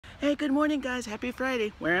Hey, good morning, guys. Happy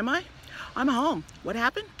Friday. Where am I? I'm home. What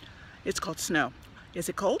happened? It's called snow. Is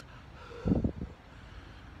it cold?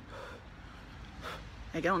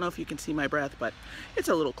 I don't know if you can see my breath, but it's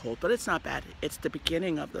a little cold, but it's not bad. It's the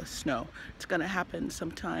beginning of the snow. It's going to happen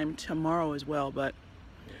sometime tomorrow as well, but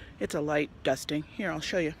it's a light dusting. Here, I'll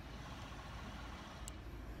show you.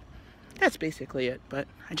 That's basically it, but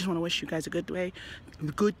I just want to wish you guys a good day.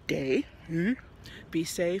 Be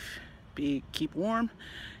safe, keep warm,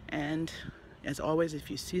 and as always,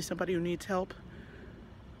 if you see somebody who needs help,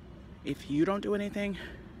 if you don't do anything,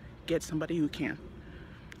 get somebody who can.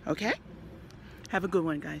 Okay? Have a good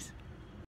one, guys.